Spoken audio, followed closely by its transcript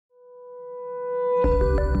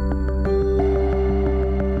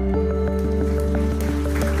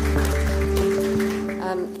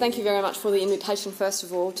thank you very much for the invitation, first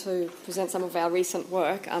of all, to present some of our recent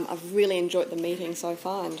work. I've really enjoyed the meeting so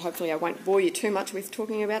far, and hopefully I won't bore you too much with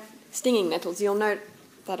talking about stinging nettles. You'll note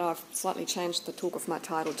that I've slightly changed the talk of my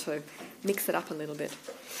title to mix it up a little bit.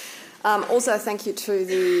 Also, thank you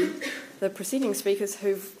to the preceding speakers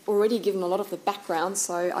who've already given a lot of the background,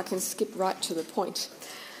 so I can skip right to the point.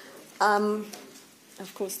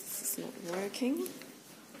 Of course, this is not working.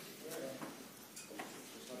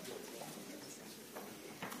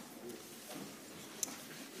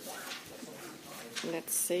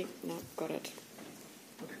 Let's see. No, got it.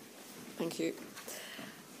 Thank you.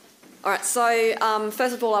 All right, so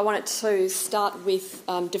first of all, I wanted to start with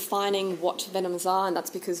defining what venoms are, and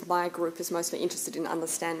that's because my group is mostly interested in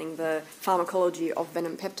understanding the pharmacology of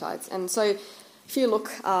venom peptides. And so if you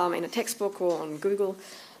look in a textbook or on Google,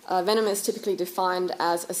 venom is typically defined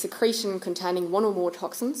as a secretion containing one or more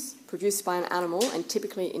toxins produced by an animal and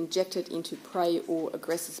typically injected into prey or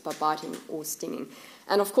aggressors by biting or stinging.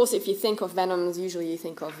 And of course, if you think of venoms, usually you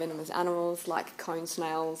think of venomous animals like cone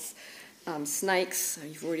snails, snakes.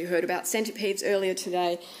 You've already heard about centipedes earlier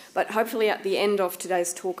today, but hopefully at the end of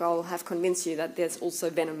today's talk I'll have convinced you that there's also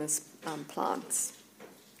venomous plants.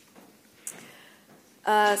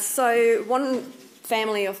 So one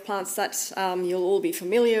family of plants that you'll all be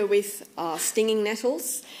familiar with are stinging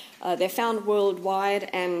nettles. They're found worldwide,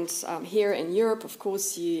 and here in Europe, of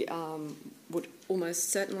course, you would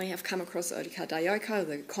almost certainly have come across Urtica dioica,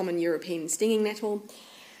 the common European stinging nettle.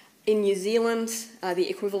 In New Zealand, the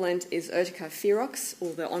equivalent is Urtica ferox,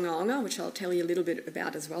 or the onga onga, which I'll tell you a little bit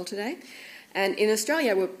about as well today. And in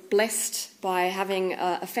Australia, we're blessed by having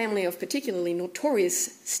a family of particularly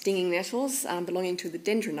notorious stinging nettles belonging to the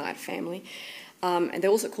dendronite family. And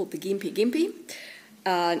they're also called the Gympie gympie.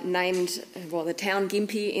 The town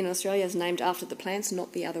Gympie in Australia is named after the plants,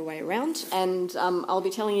 not the other way around. And I'll be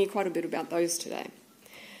telling you quite a bit about those today.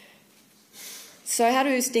 So how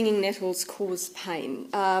do stinging nettles cause pain?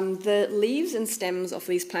 The leaves and stems of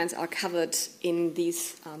these plants are covered in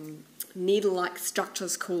these needle-like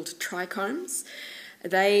structures called trichomes.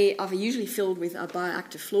 They are usually filled with a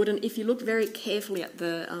bioactive fluid, and if you look very carefully at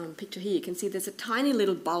the picture here, you can see there's a tiny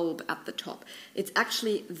little bulb at the top. It's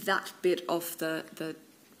actually that bit of the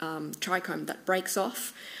trichome that breaks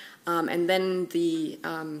off, and then the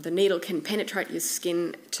needle can penetrate your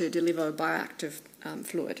skin to deliver bioactive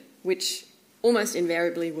fluid, which almost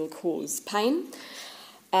invariably will cause pain.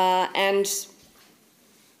 And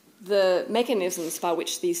the mechanisms by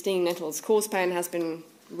which these stinging nettles cause pain has been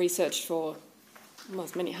researched for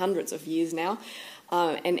almost many hundreds of years now.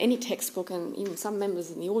 And any textbook, and even some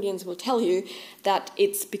members in the audience, will tell you that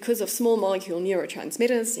it's because of small molecule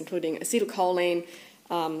neurotransmitters, including acetylcholine,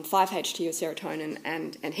 5-HT-serotonin,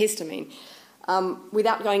 and histamine.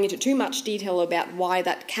 Without going into too much detail about why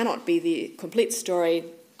that cannot be the complete story,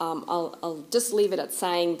 I'll just leave it at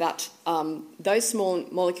saying that those small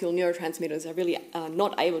molecule neurotransmitters are really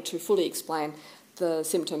not able to fully explain the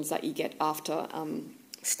symptoms that you get after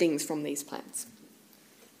stings from these plants.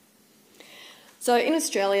 So in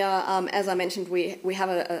Australia, as I mentioned, we have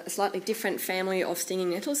a slightly different family of stinging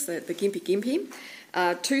nettles, the Gympie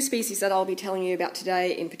gympie. Two species that I'll be telling you about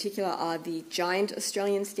today in particular are the giant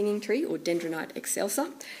Australian stinging tree, or Dendronite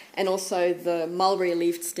excelsa, and also the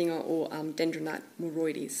mulberry-leaved stinger, or Dendronite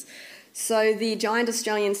moroides. So the giant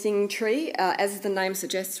Australian stinging tree, as the name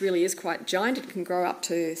suggests, really is quite giant. It can grow up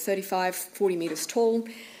to 35, 40 metres tall.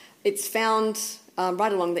 It's found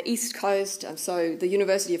right along the east coast, so the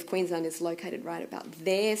University of Queensland is located right about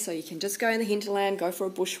there, so you can just go in the hinterland, go for a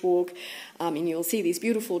bushwalk, and you'll see these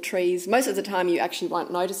beautiful trees. Most of the time you actually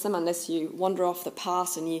won't notice them unless you wander off the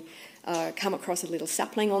path and you come across a little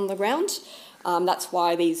sapling on the ground. That's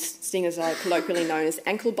why these stingers are colloquially known as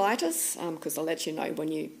ankle biters, because they'll let you know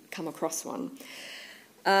when you come across one.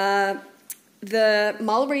 The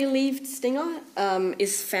mulberry-leaved stinger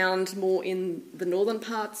is found more in the northern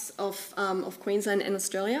parts of Queensland and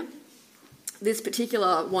Australia. This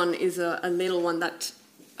particular one is a little one that,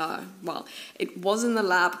 it was in the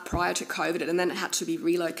lab prior to COVID, and then it had to be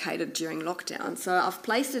relocated during lockdown. So I've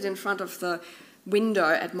placed it in front of the window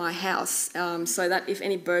at my house so that if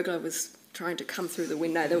any burglar was trying to come through the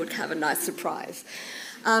window, they would have a nice surprise.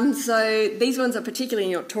 So these ones are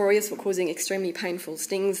particularly notorious for causing extremely painful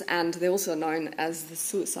stings, and they're also known as the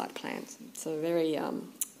suicide plant, so very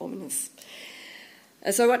ominous.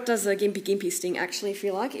 So what does a Gympie gympie sting actually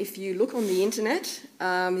feel like? If you look on the internet,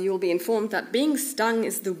 you'll be informed that being stung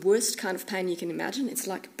is the worst kind of pain you can imagine. It's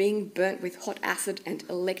like being burnt with hot acid and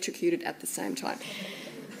electrocuted at the same time.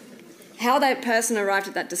 How that person arrived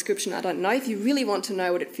at that description, I don't know. If you really want to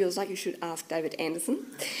know what it feels like, you should ask David Anderson.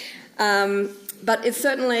 But it's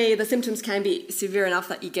certainly, the symptoms can be severe enough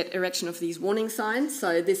that you get erection of these warning signs.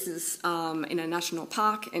 So this is in a national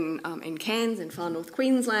park in Cairns in far north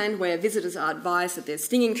Queensland, where visitors are advised that there's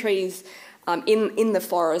stinging trees in the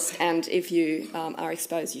forest, and if you are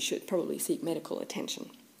exposed, you should probably seek medical attention.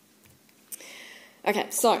 Okay,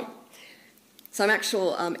 so some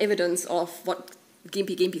actual evidence of what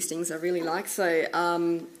gimpy stings are really like. So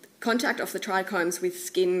contact of the trichomes with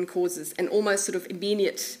skin causes an almost sort of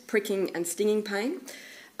immediate pricking and stinging pain,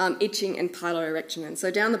 itching and piloerection. And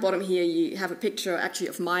so down the bottom here you have a picture actually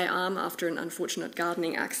of my arm after an unfortunate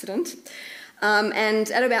gardening accident.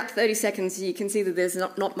 And at about 30 seconds you can see that there's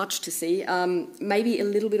not much to see, maybe a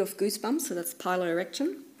little bit of goosebumps, so that's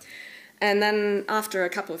piloerection. And then after a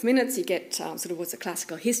couple of minutes you get sort of what's a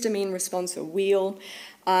classical histamine response, or wheal.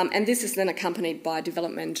 And this is then accompanied by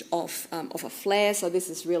development of a flare. So this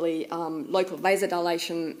is really local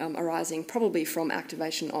vasodilation arising probably from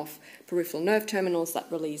activation of peripheral nerve terminals that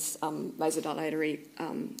release vasodilatory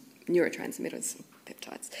neurotransmitters,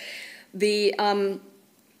 peptides. The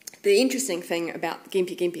interesting thing about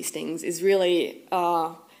gimpy stings is really,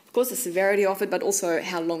 of course, the severity of it, but also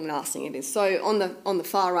how long-lasting it is. So on the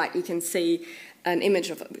far right, you can see an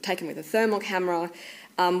image taken with a thermal camera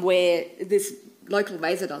where this local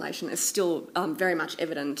vasodilation is still very much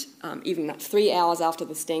evident even at 3 hours after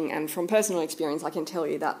the sting. And from personal experience, I can tell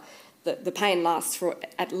you that the pain lasts for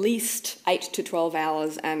at least 8 to 12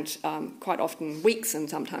 hours and quite often weeks and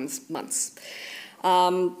sometimes months.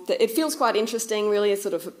 It feels quite interesting, really, a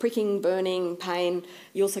sort of a pricking, burning pain.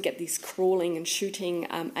 You also get these crawling and shooting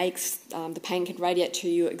aches. The pain can radiate to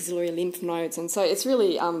your axillary lymph nodes, and so it's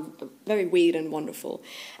really very weird and wonderful.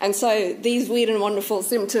 And so these weird and wonderful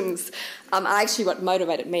symptoms are actually what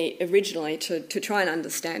motivated me originally to try and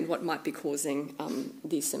understand what might be causing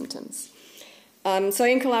these symptoms. So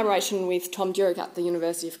in collaboration with Tom Durick at the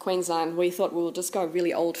University of Queensland, we thought we'll just go a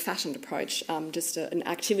really old-fashioned approach, just an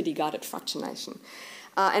activity-guided fractionation.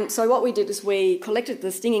 And so what we did is we collected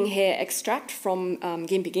the stinging hair extract from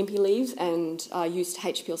gimpy leaves and used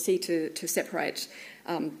HPLC to separate,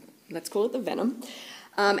 let's call it the venom.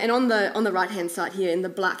 And on the right-hand side here in the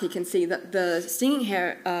black, you can see that the stinging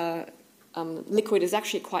hair liquid is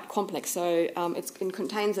actually quite complex, so it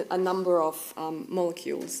contains a number of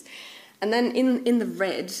molecules. And then in the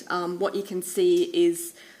red, what you can see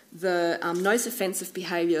is the nose offensive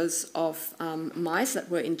behaviours of mice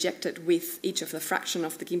that were injected with each of the fraction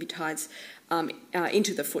of the gimpy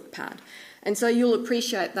into the foot pad. And so you'll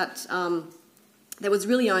appreciate that there was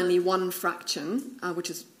really only one fraction,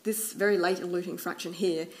 which is this very late eluting fraction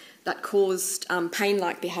here, that caused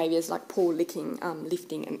pain-like behaviours like paw licking,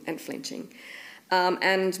 lifting and flinching.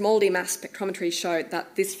 And mouldy mass spectrometry showed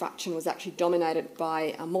that this fraction was actually dominated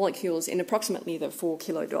by molecules in approximately the 4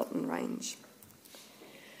 kilodalton range.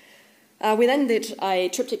 We then did a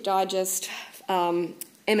triptych digest, MSMS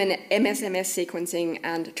sequencing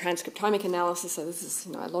and transcriptomic analysis, so this is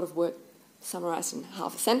a lot of work summarised in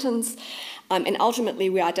half a sentence, and ultimately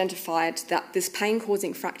we identified that this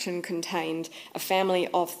pain-causing fraction contained a family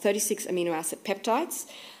of 36 amino acid peptides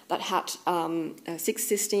that had 6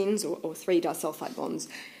 cysteines or 3 disulfide bonds.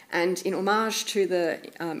 And in homage to the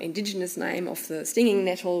indigenous name of the stinging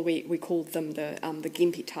nettle, we called them the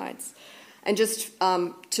gimpy-tides. And just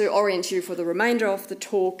to orient you for the remainder of the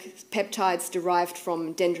talk, peptides derived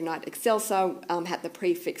from Dendronite excelsa had the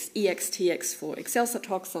prefix EXTX for excelsa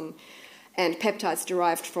toxin, and peptides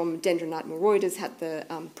derived from Dendronite moroides had the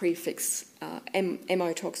prefix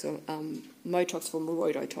MOTOX or MOTOX for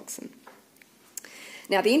moroidotoxin.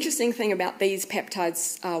 Now, the interesting thing about these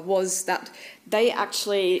peptides was that they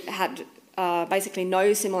actually had basically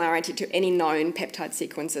no similarity to any known peptide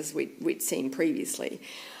sequences we'd seen previously.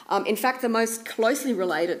 In fact, the most closely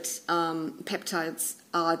related peptides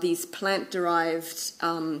are these plant-derived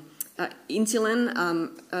insulin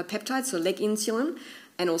peptides, so leg insulin,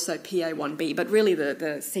 and also PA1B, but really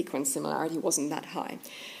the sequence similarity wasn't that high.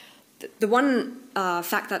 The one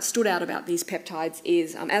fact that stood out about these peptides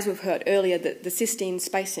is, as we've heard earlier, the cysteine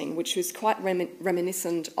spacing, which was quite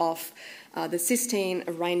reminiscent of the cysteine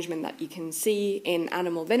arrangement that you can see in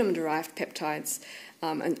animal venom-derived peptides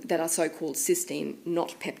and that are so-called cysteine,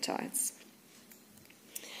 not peptides.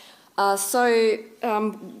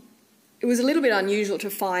 It was a little bit unusual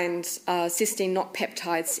to find cysteine, not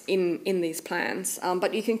peptides, in these plants,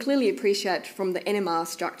 but you can clearly appreciate from the NMR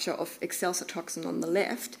structure of excelsa toxin on the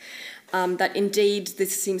left that indeed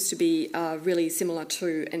this seems to be really similar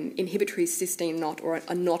to an inhibitory cysteine knot or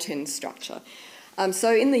a knot-end structure.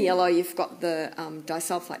 So in the yellow, you've got the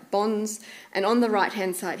disulfide bonds, and on the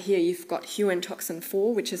right-hand side here, you've got huentoxin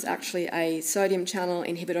 4, which is actually a sodium channel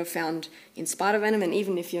inhibitor found in spider venom, and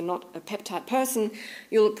even if you're not a peptide person,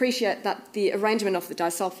 you'll appreciate that the arrangement of the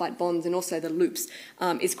disulfide bonds and also the loops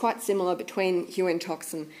is quite similar between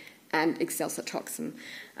huentoxin and excelsa toxin.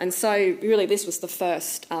 And so really this was the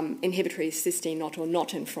first inhibitory cysteine knot or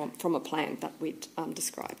knottin from a plant that we'd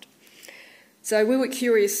described. So we were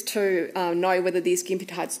curious to know whether these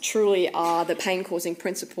gimpetides truly are the pain-causing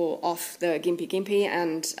principle of the gimpy,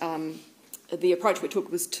 and the approach we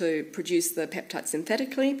took was to produce the peptide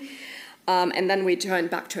synthetically. And then we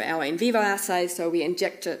turned back to our in vivo assays, so we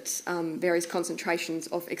injected various concentrations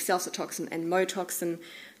of excelsa toxin and motoxin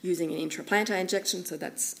using an intraplantar injection, so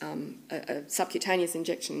that's a subcutaneous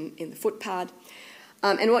injection in the foot pad.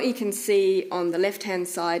 And what you can see on the left-hand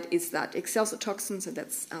side is that excelsa toxin, so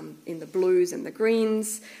that's in the blues and the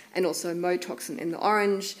greens, and also motoxin in the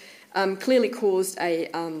orange, clearly caused a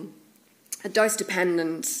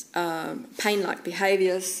dose-dependent pain-like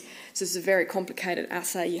behaviours. So this is a very complicated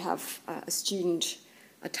assay. You have a student,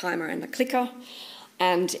 a timer and a clicker,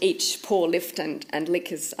 and each paw lift and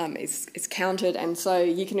lick is counted, and so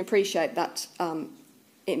you can appreciate that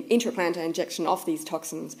intraplantar injection of these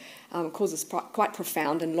toxins causes quite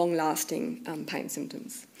profound and long-lasting pain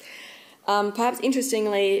symptoms. Perhaps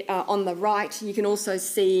interestingly, on the right, you can also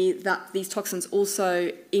see that these toxins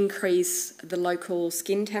also increase the local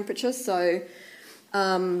skin temperature. So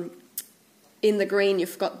in the green,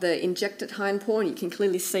 you've got the injected hind paw, and you can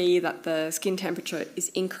clearly see that the skin temperature is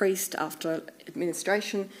increased after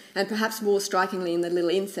administration. And perhaps more strikingly, in the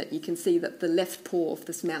little inset, you can see that the left paw of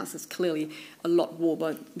this mouse is clearly a lot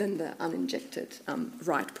warmer than the uninjected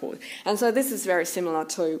right paw. And so this is very similar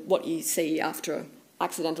to what you see after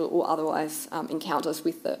accidental or otherwise encounters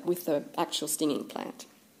with the actual stinging plant.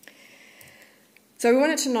 So we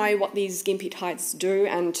wanted to know what these gimpetides do,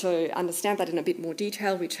 and to understand that in a bit more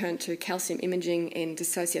detail, we turned to calcium imaging in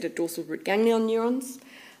dissociated dorsal root ganglion neurons.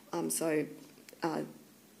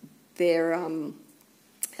 They're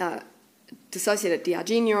dissociated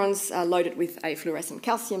DRG neurons loaded with a fluorescent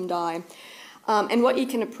calcium dye. And what you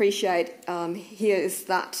can appreciate here is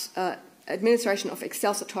that administration of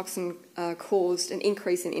excelsa toxin caused an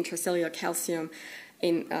increase in intracellular calcium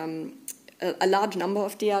in a large number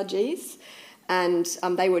of DRGs. And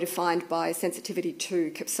they were defined by sensitivity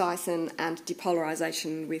to capsaicin and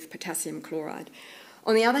depolarization with potassium chloride.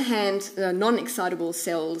 On the other hand, the non-excitable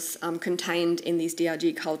cells contained in these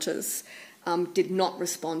DRG cultures did not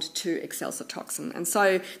respond to excelsa toxin. And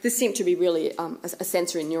so this seemed to be really a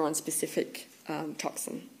sensory neuron-specific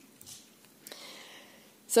toxin.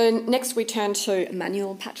 So next we turn to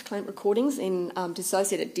manual patch clamp recordings in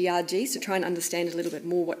dissociated DRGs to try and understand a little bit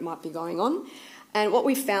more what might be going on. And what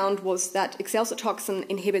we found was that excelsa toxin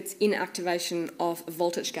inhibits inactivation of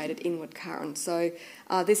voltage-gated inward current. So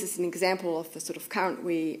this is an example of the sort of current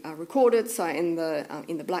we recorded. So in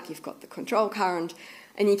the black, you've got the control current,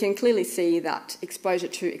 and you can clearly see that exposure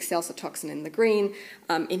to excelsa toxin in the green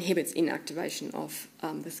inhibits inactivation of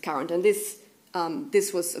this current. And this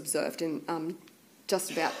was observed in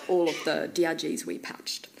just about all of the DRGs we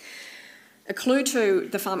patched. A clue to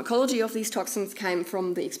the pharmacology of these toxins came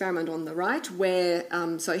from the experiment on the right, where,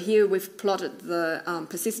 so here we've plotted the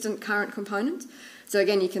persistent current component. So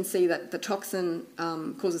again, you can see that the toxin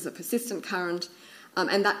causes a persistent current,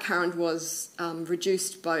 and that current was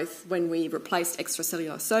reduced both when we replaced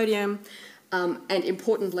extracellular sodium, and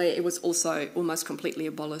importantly, it was also almost completely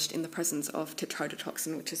abolished in the presence of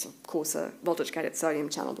tetrodotoxin, which is, of course, a voltage-gated sodium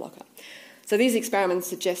channel blocker. So these experiments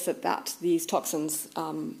suggested that these toxins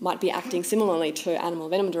might be acting similarly to animal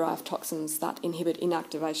venom-derived toxins that inhibit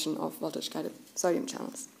inactivation of voltage-gated sodium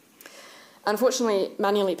channels. Unfortunately,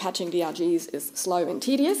 manually patching DRGs is slow and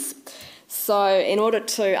tedious. So in order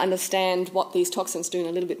to understand what these toxins do in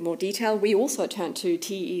a little bit more detail, we also turned to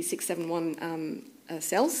TE671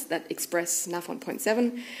 cells that express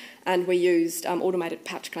NAF1.7, and we used automated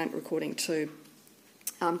patch clamp recording to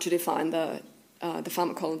define the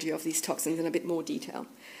pharmacology of these toxins in a bit more detail.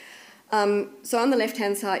 So on the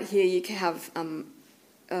left-hand side here, you can have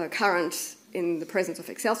current in the presence of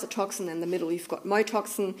excelsa toxin, and in the middle you've got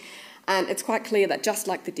motoxin, and it's quite clear that just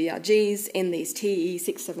like the DRGs in these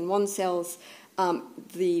TE671 cells,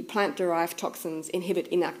 the plant-derived toxins inhibit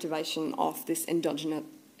inactivation of this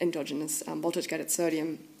endogenous voltage-gated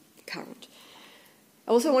sodium current.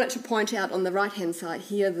 I also wanted to point out on the right-hand side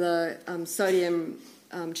here the sodium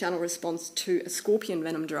channel response to a scorpion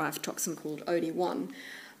venom-derived toxin called OD1.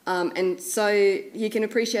 And so you can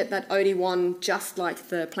appreciate that OD1, just like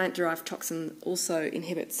the plant-derived toxin, also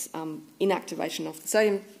inhibits inactivation of the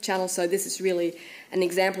sodium channel. So this is really an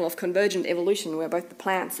example of convergent evolution where both the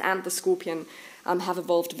plants and the scorpion have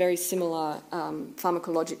evolved very similar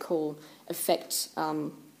pharmacological effect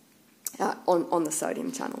on the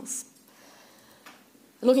sodium channels.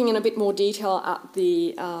 Looking in a bit more detail at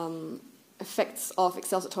the effects of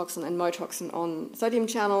excelsotoxin and motoxin on sodium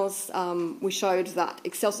channels, we showed that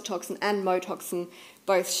excelsotoxin and motoxin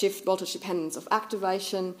both shift voltage dependence of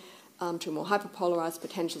activation to more hyperpolarized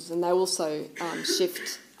potentials, and they also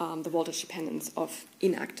shift the voltage dependence of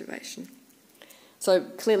inactivation. So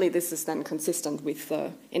clearly this is then consistent with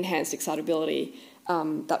the enhanced excitability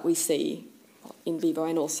that we see in vivo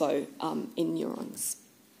and also in neurons.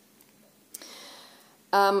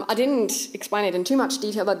 I didn't explain it in too much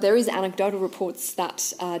detail, but there is anecdotal reports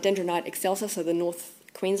that dendronite excelsa, so the North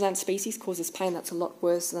Queensland species, causes pain that's a lot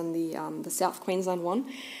worse than the South Queensland one.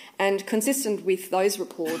 And consistent with those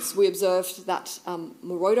reports, we observed that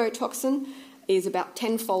morodotoxin is about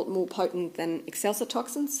 10-fold more potent than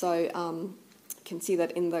excelsotoxin. So you can see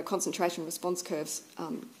that in the concentration response curves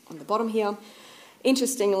on the bottom here.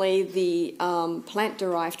 Interestingly, the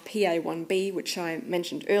plant-derived PA1B, which I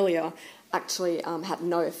mentioned earlier, actually had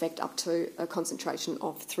no effect up to a concentration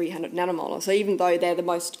of 300 nanomolar. So even though they're the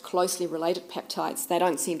most closely related peptides, they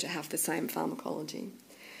don't seem to have the same pharmacology.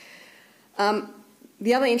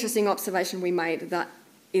 The other interesting observation we made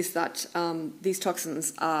is that these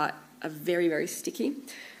toxins are very, very sticky.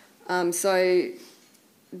 So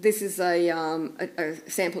this is a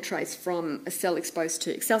sample trace from a cell exposed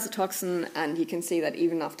to excelsotoxin, and you can see that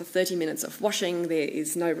even after 30 minutes of washing, there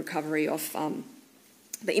is no recovery of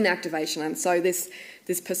the inactivation, and so this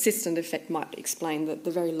persistent effect might explain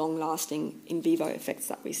the very long-lasting in vivo effects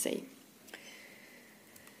that we see.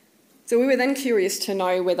 So we were then curious to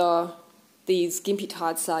know whether these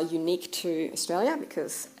gimpy-tides are unique to Australia,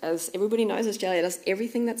 because as everybody knows, Australia does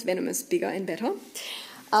everything that's venomous bigger and better,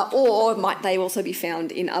 or might they also be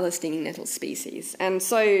found in other stinging nettle species. And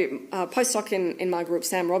so postdoc in my group,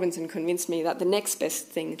 Sam Robinson, convinced me that the next best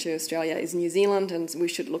thing to Australia is New Zealand, and we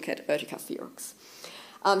should look at Urtica ferox.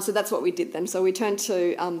 So that's what we did then. So we turned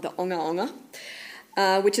to the onga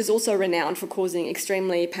onga, which is also renowned for causing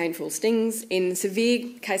extremely painful stings. In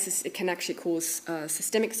severe cases, it can actually cause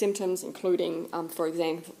systemic symptoms, including, for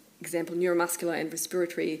example, neuromuscular and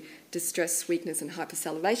respiratory distress, weakness, and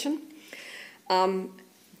hypersalivation.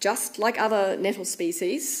 Just like other nettle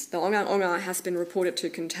species, the onga onga has been reported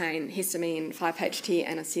to contain histamine, 5-HT,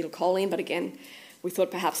 and acetylcholine, but again, we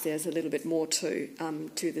thought perhaps there's a little bit more to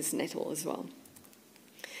this nettle as well.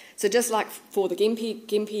 So just like for the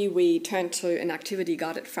gimpy, we turned to an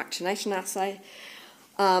activity-guided fractionation assay.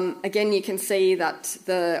 Again, you can see that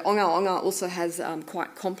the onga onga also has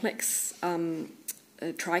quite complex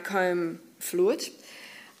trichome fluid.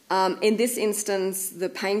 In this instance, the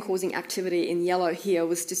pain-causing activity in yellow here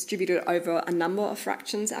was distributed over a number of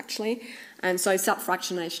fractions, actually, and so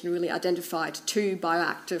subfractionation really identified two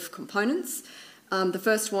bioactive components. The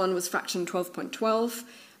first one was fraction 12.12,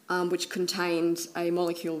 which contained a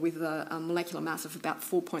molecule with a molecular mass of about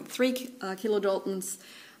 4.3 kilodaltons.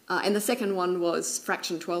 And the second one was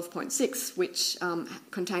fraction 12.6, which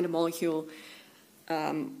contained a molecule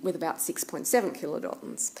with about 6.7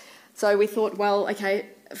 kilodaltons. So we thought, well, okay,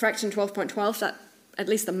 fraction 12.12, that at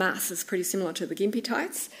least the mass is pretty similar to the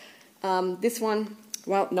gimpy-tides. This one,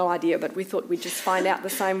 well, no idea, but we thought we'd just find out the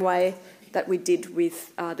same way that we did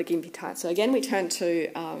with the gimpy-tides. So again, we turned to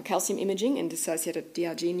calcium imaging and dissociated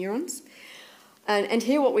DRG neurons. And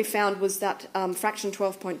here what we found was that fraction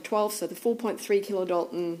 12.12, so the 4.3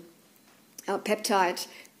 kilodalton peptide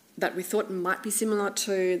that we thought might be similar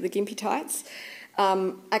to the gimpy-tides,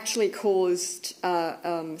 actually caused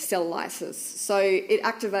cell lysis. So it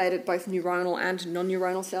activated both neuronal and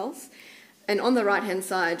non-neuronal cells. And on the right-hand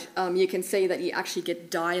side, you can see that you actually get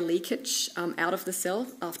dye leakage out of the cell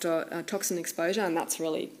after toxin exposure, and that's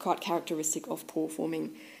really quite characteristic of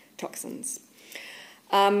pore-forming toxins.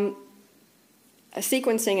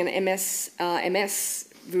 Sequencing in MS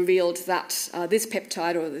revealed that this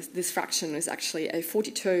peptide, or this fraction, is actually a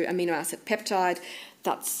 42 amino acid peptide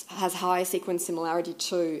that has high sequence similarity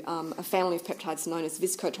to a family of peptides known as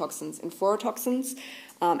viscotoxins and phorotoxins,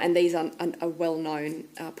 and these are well-known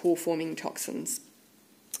pore-forming toxins.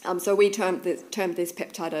 So we termed this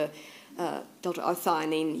peptide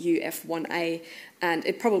delta-O-thionine UF1A, and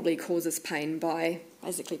it probably causes pain by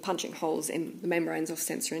basically punching holes in the membranes of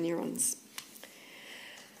sensory neurons.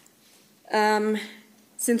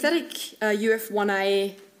 Synthetic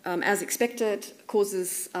UF1A as expected,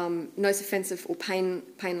 causes nose-offensive or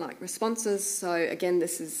pain-like responses. So again,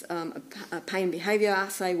 this is a pain behaviour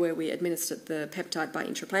assay where we administered the peptide by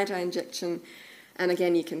intraplantar injection. And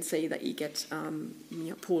again, you can see that you get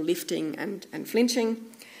poor lifting and flinching.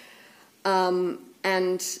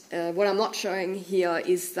 What I'm not showing here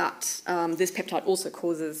is that this peptide also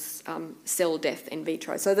causes cell death in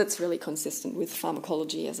vitro. So that's really consistent with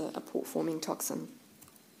pharmacology as a pore-forming toxin.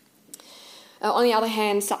 On the other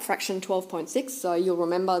hand, subfraction 12.6, so you'll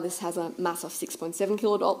remember this has a mass of 6.7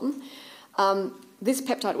 kilodalton. This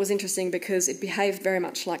peptide was interesting because it behaved very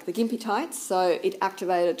much like the gimpetides, so it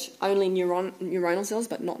activated only neuronal cells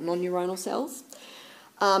but not non-neuronal cells.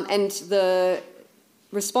 And the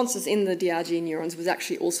responses in the DRG neurons was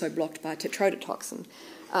actually also blocked by tetrodotoxin.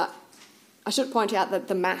 I should point out that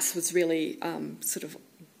the mass was really sort of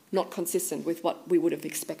not consistent with what we would have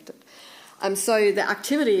expected. So the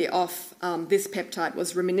activity of this peptide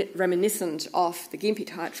was reminiscent of the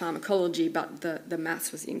gimpetide pharmacology, but the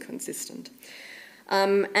mass was inconsistent.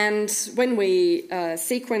 And when we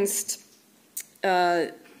sequenced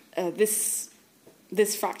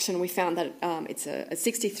this fraction, we found that it's a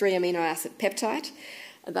 63 amino acid peptide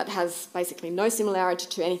that has basically no similarity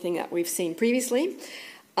to anything that we've seen previously.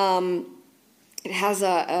 It has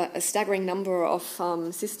a staggering number of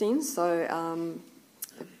cysteines, so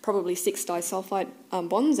probably 6 disulfide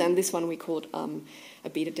bonds, and this one we called a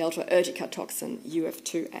beta-delta urticatoxin,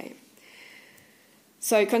 UF2A.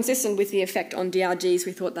 So consistent with the effect on DRGs,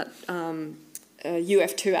 we thought that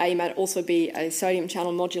UF2A might also be a sodium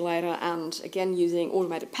channel modulator, and again using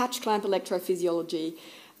automated patch clamp electrophysiology,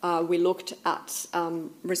 we looked at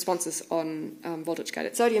responses on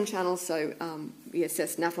voltage-gated sodium channels, so we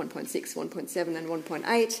assessed NAF 1.6, 1.7 and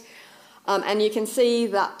 1.8. And you can see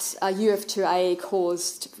that UF2A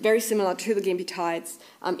caused, very similar to the gimpetides,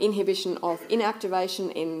 inhibition of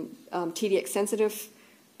inactivation in TDX-sensitive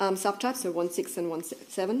subtypes, so 1.6 and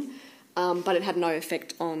 1.7, but it had no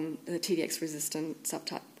effect on the TDX-resistant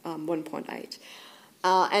subtype 1.8.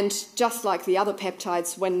 And just like the other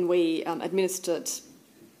peptides, when we administered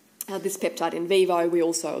this peptide in vivo, we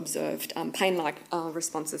also observed pain-like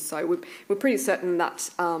responses. So we're pretty certain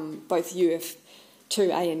that both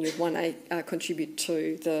UF2A and UF1A contribute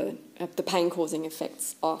to the pain-causing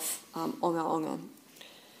effects of onga-onga.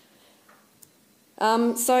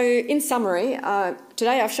 So in summary,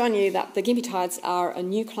 today I've shown you that the gimpetides are a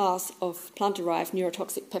new class of plant-derived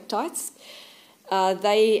neurotoxic peptides.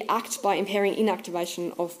 They act by impairing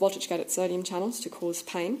inactivation of voltage-gated sodium channels to cause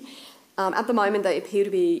pain. At the moment, they appear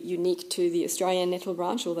to be unique to the Australian nettle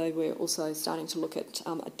branch, although we're also starting to look at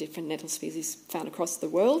different nettle species found across the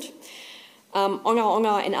world.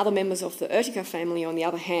 Onga-onga and other members of the Urtica family, on the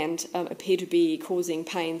other hand, appear to be causing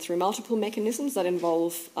pain through multiple mechanisms that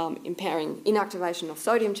involve impairing inactivation of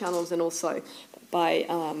sodium channels and also by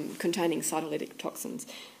containing cytolytic toxins.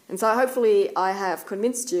 And so hopefully I have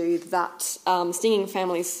convinced you that stinging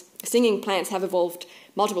plants have evolved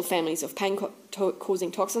multiple families of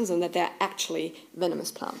pain-causing toxins and that they're actually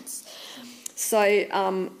venomous plants. So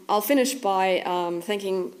I'll finish by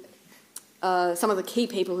thanking some of the key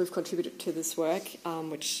people who've contributed to this work,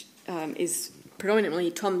 which is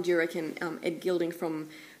predominantly Tom Durick and Ed Gilding from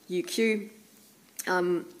UQ,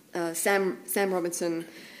 Sam Robinson,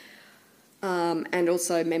 and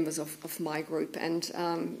also members of my group.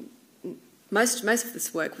 And most of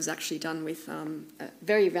this work was actually done with a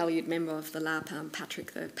very valued member of the lab,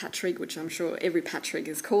 Patrick, the Patrig, which I'm sure every Patrig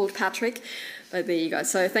is called Patrick. But there you go.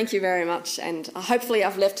 So thank you very much, and hopefully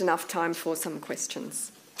I've left enough time for some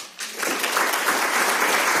questions.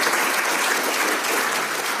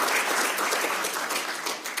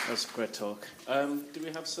 That's a great talk. Do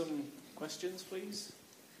we have some questions, please?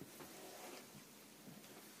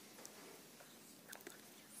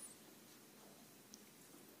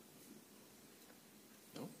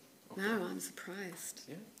 No? Okay. No, I'm surprised.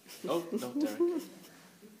 Yeah. Oh, no, Derek.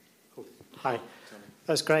 Cool. Hi.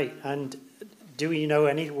 That's great. And do you know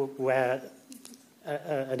any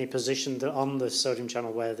position on the sodium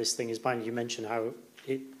channel where this thing is binding? You mentioned how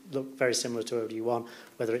it looked very similar to OD1,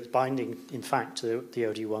 whether it's binding, in fact, to the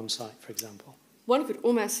OD1 site, for example. One could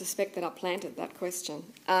almost suspect that I planted that question.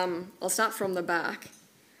 I'll start from the back.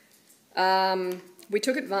 We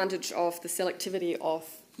took advantage of the selectivity of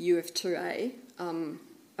UF2A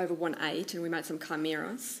over 1.8, and we made some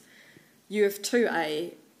chimeras.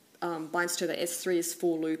 UF2A binds to the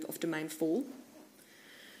S3S4 loop of domain 4.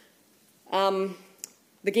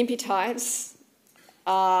 The gimpetides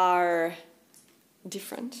are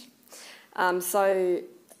different. So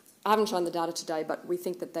I haven't shown the data today, but we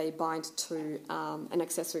think that they bind to an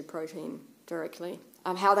accessory protein directly.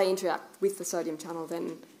 how they interact with the sodium channel,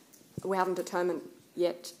 then we haven't determined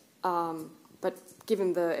yet. But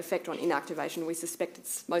given the effect on inactivation, we suspect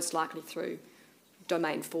it's most likely through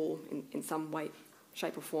domain 4 in some way,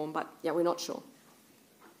 shape or form. But yeah, we're not sure.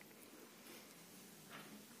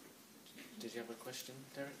 Did you have a question,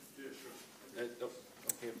 Derek? Yeah, sure.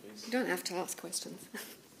 Okay, please. You don't have to ask questions.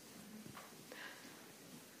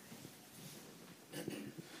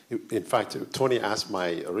 In fact, Tony asked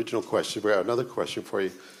my original question, but I have another question for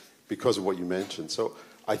you because of what you mentioned. So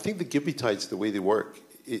I think the peptides, the way they work,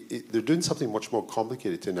 they're doing something much more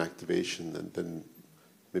complicated in activation than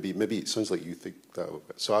maybe it sounds like you think that.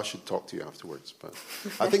 So I should talk to you afterwards. But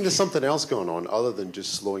I think there's something else going on other than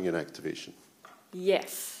just slowing in activation.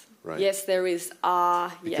 Yes. Right. Yes, there is.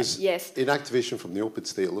 Because yes. in activation from the open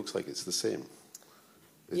state, it looks like it's the same.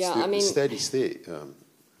 The steady state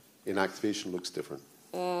in activation looks different.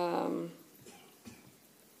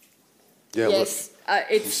 Yes,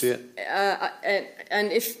 you see it?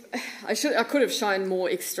 And if I could have shown more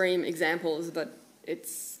extreme examples, but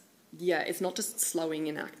it's not just slowing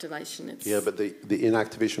in activation. But the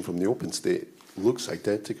inactivation from the open state looks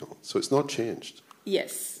identical, so it's not changed.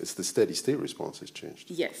 Yes, it's the steady state response that's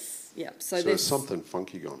changed. Yes, yeah. So there's something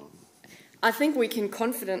funky going on. I think we can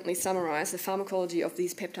confidently summarise the pharmacology of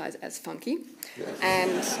these peptides as funky,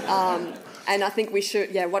 and I think we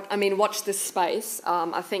should, watch this space.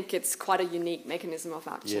 I think it's quite a unique mechanism of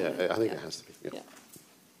action. Yeah, I think it has to be. Yeah.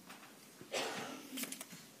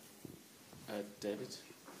 David?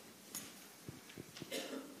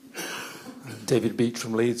 David Beach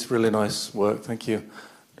from Leeds. Really nice work, thank you.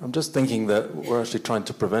 I'm just thinking that we're actually trying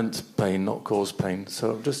to prevent pain, not cause pain.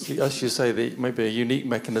 So just as you say, maybe a unique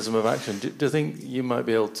mechanism of action. Do you think you might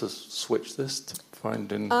be able to switch this to find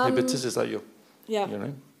inhibitors? Is that your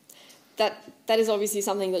name? That is obviously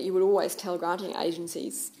something that you would always tell granting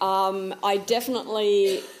agencies. I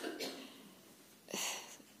definitely...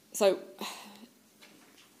 So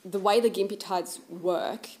the way the peptides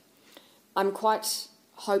work, I'm quite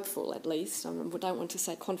hopeful, at least, I don't want to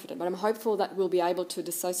say confident, but I'm hopeful that we'll be able to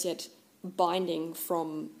dissociate binding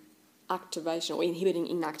from activation or inhibiting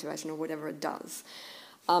inactivation or whatever it does.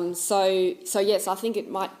 So yes, I think it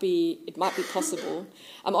might be possible.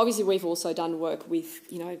 Obviously, we've also done work with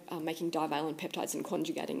making divalent peptides and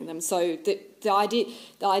conjugating them. So the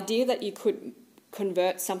idea that you could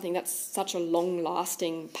convert something that's such a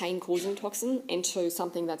long-lasting pain-causing toxin into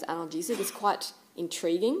something that's analgesic is quite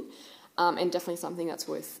intriguing. And definitely something that's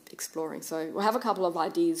worth exploring. So we'll have a couple of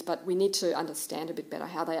ideas, but we need to understand a bit better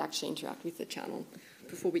how they actually interact with the channel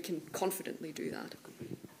before we can confidently do that.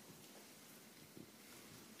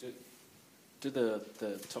 Do the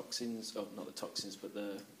toxins, not the toxins, but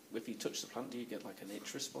if you touch the plant, do you get like an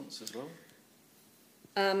itch response as well?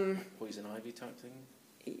 Poison ivy type thing?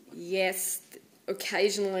 Yes,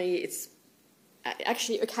 occasionally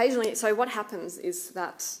occasionally. So what happens is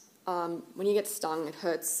that when you get stung, it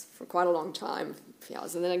hurts for quite a long time, a few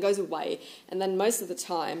hours, and then it goes away. And then most of the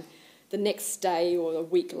time, the next day or a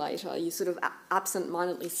week later, you sort of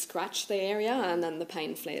absent-mindedly scratch the area, and then the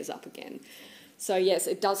pain flares up again. So yes,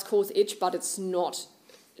 it does cause itch, but it's not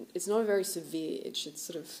a very severe itch.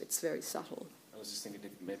 It's very subtle. I was just thinking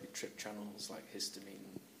maybe trip channels like histamine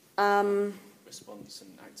response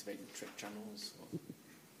and activating trip channels.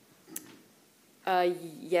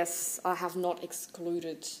 Yes, I have not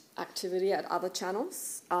excluded activity at other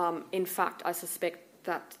channels. In fact, I suspect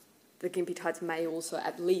that the peptides may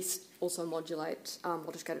also modulate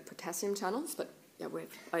voltage-gated potassium channels, but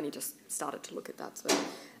we've only just started to look at that. So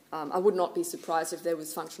I would not be surprised if there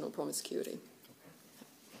was functional promiscuity.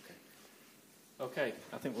 Okay,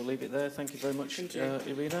 I think we'll leave it there. Thank you very much,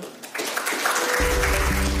 Irina.